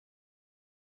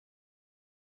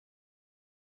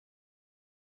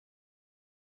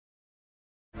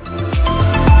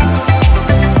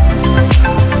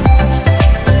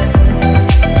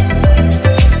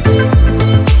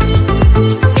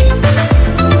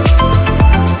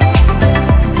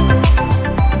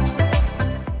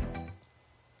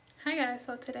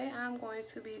going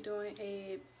to be doing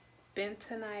a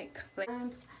bentonite clay.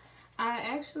 I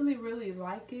actually really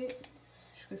like it.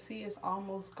 As you can see, it's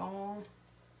almost gone.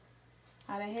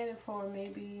 I done had it for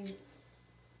maybe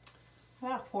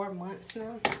about 4 months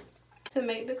now. To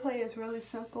make the clay is really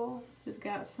simple. Just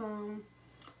got some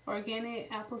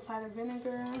organic apple cider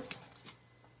vinegar,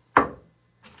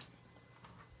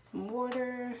 some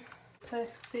water,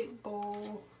 plastic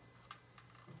bowl,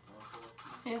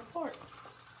 and fork.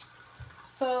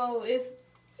 So it's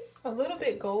a little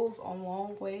bit goes a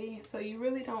long way, so you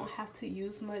really don't have to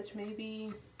use much.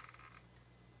 Maybe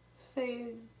say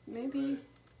maybe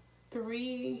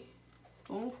 3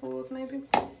 spoonfuls maybe.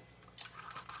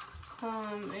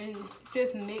 And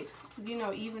just mix, you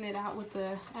know, even it out with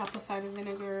the apple cider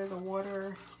vinegar, the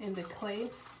water, and the clay,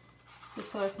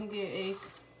 just so it can get a,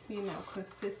 you know,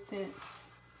 consistent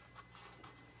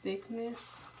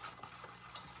thickness.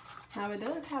 Now it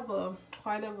does have a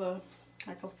quite of a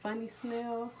like a funny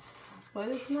smell, but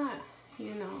it's not,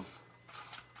 you know,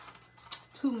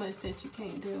 too much that you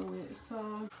can't deal with.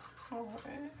 So,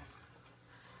 alright,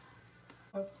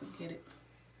 I'll forget it.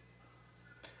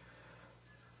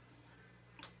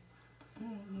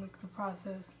 Make the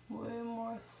process way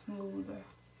more smoother.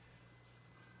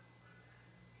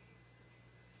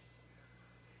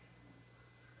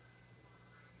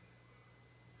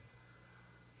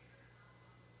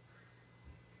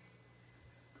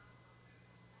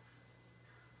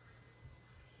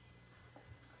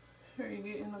 Sure you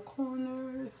get in the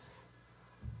corners.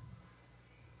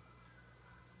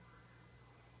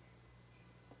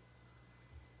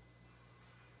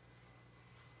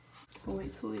 So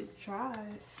wait till it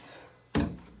dries.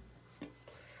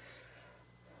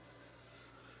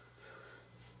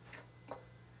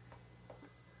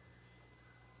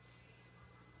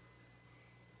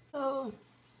 So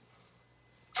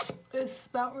it's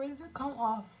about ready to come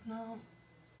off now.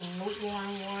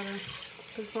 Lukewarm water.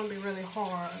 It's gonna be really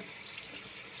hard.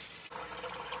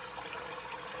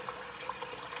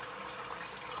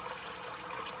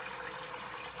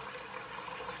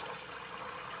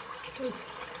 This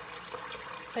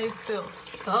face feels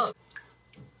stuck.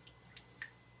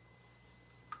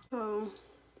 So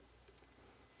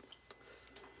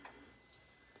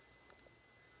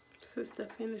this is the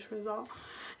finished result.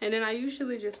 And then I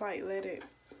usually just like let it,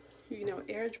 you know,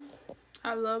 air dry.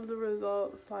 I love the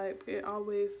results. Like, it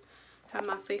always have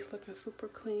my face looking super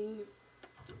clean.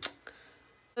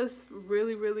 It's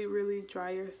really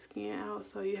dry your skin out,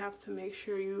 so you have to make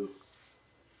sure you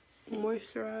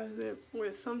moisturize it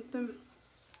with something.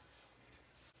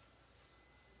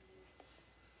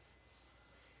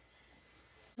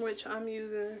 Which I'm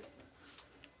using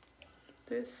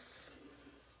this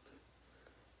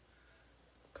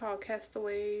called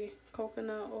Castaway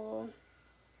Coconut Oil.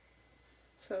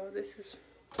 So this is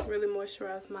really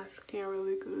moisturized my skin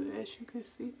really good, as you can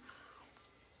see.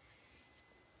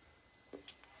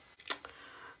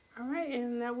 Alright,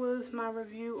 and that was my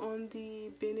review on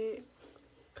the Bennett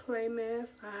clay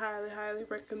mask. I highly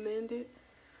recommend it.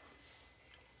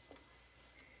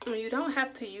 You don't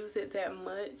have to use it that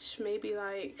much, maybe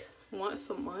like once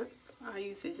a month. I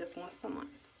use it just once a month.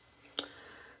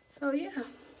 So yeah,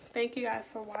 thank you guys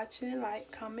for watching.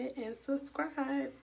 Like, comment, and subscribe.